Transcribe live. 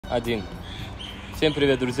Один. Всем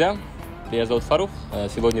привет, друзья! Меня зовут Фарух.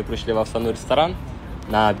 Сегодня пришли в Афсону ресторан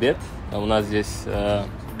на обед. У нас здесь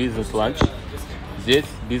бизнес-ланч. Здесь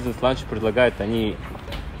бизнес-ланч предлагают они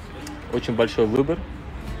очень большой выбор.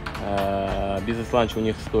 Бизнес-ланч у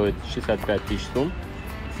них стоит 65 тысяч сум.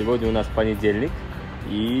 Сегодня у нас понедельник.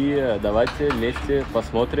 И давайте вместе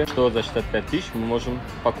посмотрим, что за 65 тысяч мы можем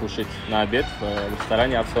покушать на обед в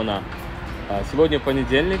ресторане Афсона. Сегодня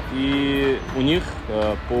понедельник, и у них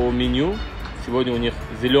по меню, сегодня у них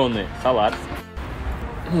зеленый салат,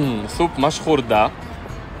 суп машхурда,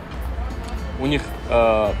 у них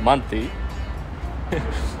манты,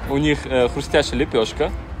 у них хрустящая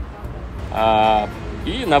лепешка,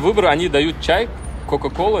 и на выбор они дают чай,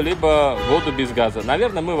 кока-кола, либо воду без газа.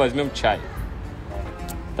 Наверное, мы возьмем чай.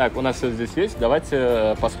 Так, у нас все здесь есть.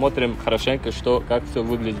 Давайте посмотрим хорошенько, как все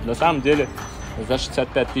выглядит. На самом деле, за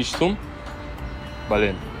 65 тысяч сум,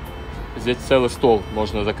 блин, здесь целый стол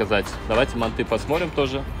можно заказать. Давайте манты посмотрим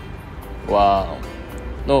тоже. Вау.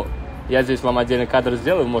 Ну, я здесь вам отдельный кадр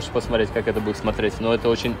сделаю, вы можете посмотреть, как это будет смотреть. Но это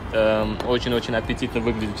очень аппетитно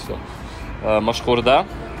выглядит все. Машхурда.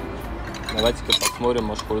 Давайте-ка посмотрим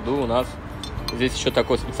машхурду у нас. Здесь еще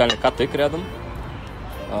такой специальный катык рядом.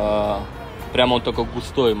 Прямо он такой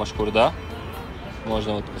густой машхурда.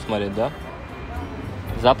 Можно вот посмотреть, да?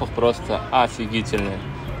 Запах просто офигительный.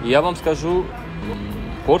 И я вам скажу,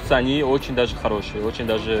 порции они очень даже хорошие, очень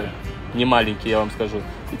даже не маленькие, я вам скажу.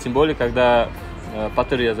 И тем более, когда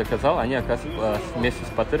патыр я заказал, они, оказывается, вместе с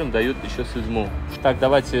патыром дают еще сюзьму. Так,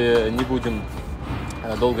 давайте не будем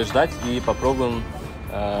долго ждать и попробуем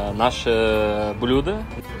наше блюдо.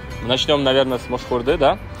 Начнем, наверное, с машхурды,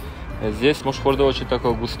 да? Здесь машхурда очень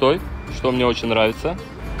такой густой, что мне очень нравится.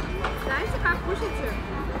 Знаете, как кушаете?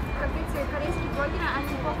 Как эти корейские блогеры,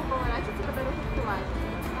 они плохо поворачиваются, когда руку открывают.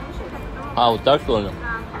 Вот так что ли?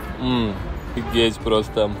 Да. Офигеть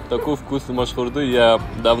просто. Такую вкусную машхурду я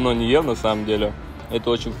давно не ел, на самом деле. Это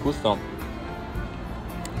очень вкусно.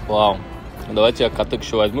 Вау. Давайте я катык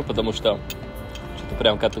еще возьму, потому что что-то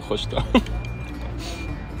прям катык хочется.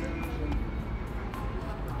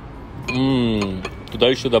 Туда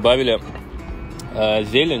еще добавили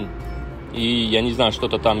зелень. И я не знаю,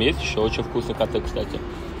 что-то там есть еще. Очень вкусный катык, кстати.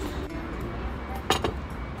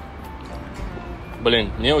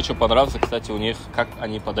 Блин, мне очень понравился, кстати, у них, как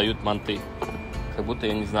они подают манты. Как будто,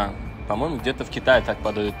 я не знаю, по-моему, где-то в Китае так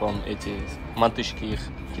подают, по-моему, эти мантышки их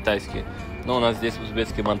китайские. Но у нас здесь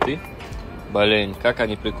узбекские манты. Блин, как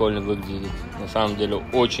они прикольно выглядят. На самом деле,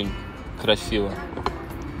 очень красиво.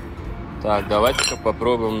 Так, давайте-ка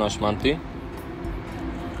попробуем наш манты.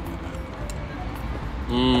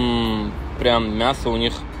 Прям мясо у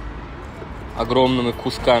них огромными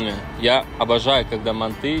кусками. Я обожаю, когда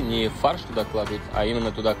манты не фарш туда кладут, а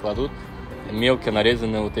именно туда кладут мелко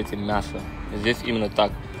нарезанное вот эти мясо. Здесь именно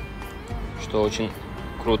так, что очень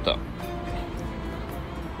круто.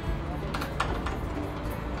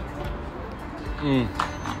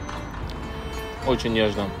 Очень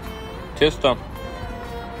нежно. Тесто.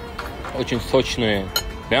 Очень сочное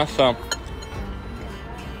мясо.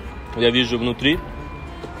 Я вижу внутри.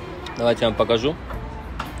 Давайте я вам покажу.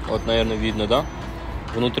 Вот, наверное, видно, да?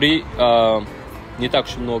 Внутри не так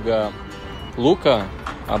уж много лука,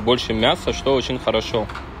 а больше мяса, что очень хорошо.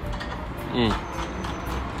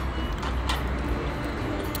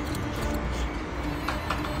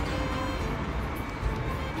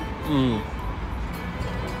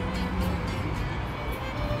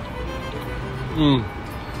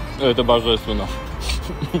 Это божественно.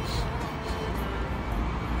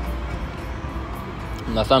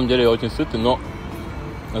 На самом деле я очень сытый, но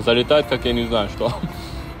залетает, как я не знаю что.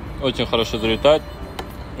 Очень хорошо залетает,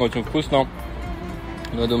 очень вкусно.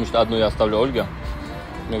 Но я думаю, что одну я оставлю Ольге.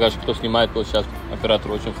 Мне кажется, кто снимает, вот сейчас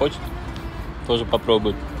оператор очень хочет тоже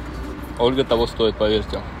попробовать. Ольга того стоит,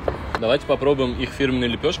 поверьте. Давайте попробуем их фирменные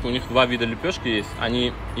лепешки. У них два вида лепешки есть.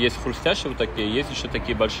 Они есть хрустящие вот такие, есть еще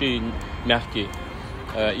такие большие, мягкие.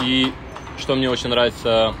 И что мне очень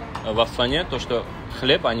нравится в Афсоне, то что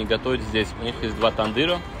хлеб они готовят здесь. У них есть два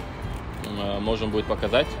тандыра. Можем будет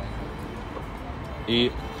показать.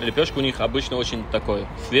 И лепешка у них обычно очень такой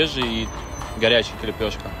свежий и горячий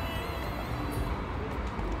лепешка.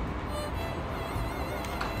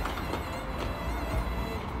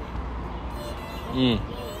 Мне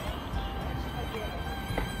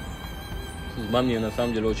на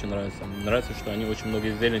самом деле очень нравится. Нравится, что они очень много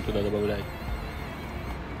зелени туда добавляют.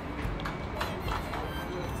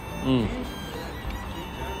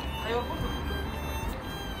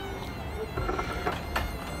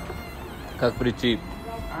 Как прийти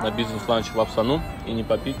на бизнес-ланч в Афсону и не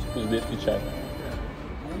попить узбекский чай?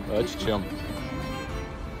 Давайте чем.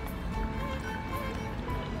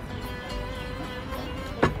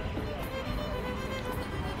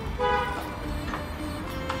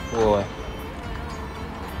 Ой.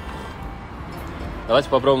 Давайте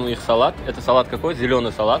попробуем их салат. Это салат какой?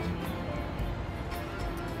 Зеленый салат.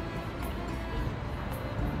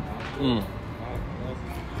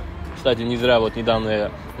 Кстати, не зря вот недавно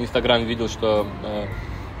я в Инстаграме видел, что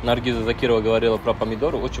Наргиза Закирова говорила про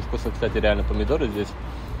помидоры. Очень вкусно, кстати, реально помидоры здесь.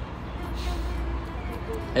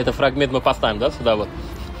 Это фрагмент мы поставим, да, сюда вот?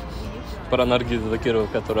 Про Наргизу Закирову,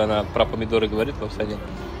 которая она про помидоры говорит в Афсоне.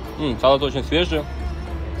 Салат очень свежий.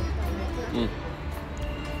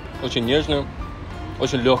 Очень нежный.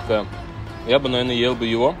 Очень легкое. Я бы, наверное, ел бы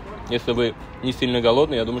его. Если вы не сильно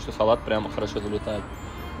голодный, я думаю, что салат прямо хорошо залетает.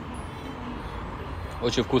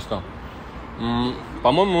 Очень вкусно.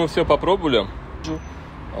 По-моему, мы все попробовали.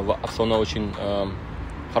 Афсона очень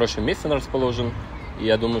хорошее место расположен. И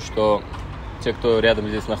я думаю, что те, кто рядом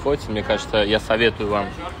здесь находится, мне кажется, я советую вам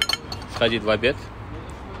сходить в обед,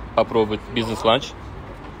 попробовать бизнес-ланч.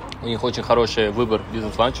 У них очень хороший выбор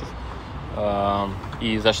бизнес-ланчев.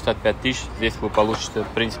 И за 65 тысяч здесь вы получите, в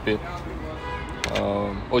принципе,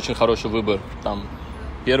 очень хороший выбор. Там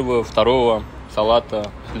первого, второго салата,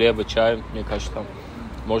 хлеба, чая. Мне кажется, там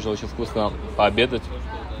можно очень вкусно пообедать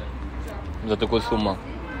за такую сумму.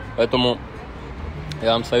 Поэтому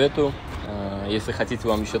я вам советую, если хотите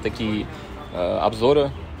вам еще такие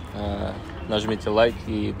обзоры, нажмите лайк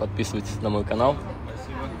и подписывайтесь на мой канал.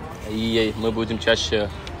 И мы будем чаще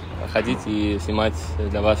ходить и снимать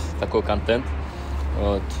для вас такой контент.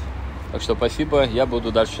 Вот. Так что спасибо. Я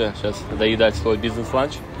буду дальше сейчас доедать свой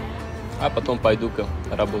бизнес-ланч, а потом пойду-ка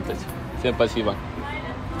работать. Всем спасибо.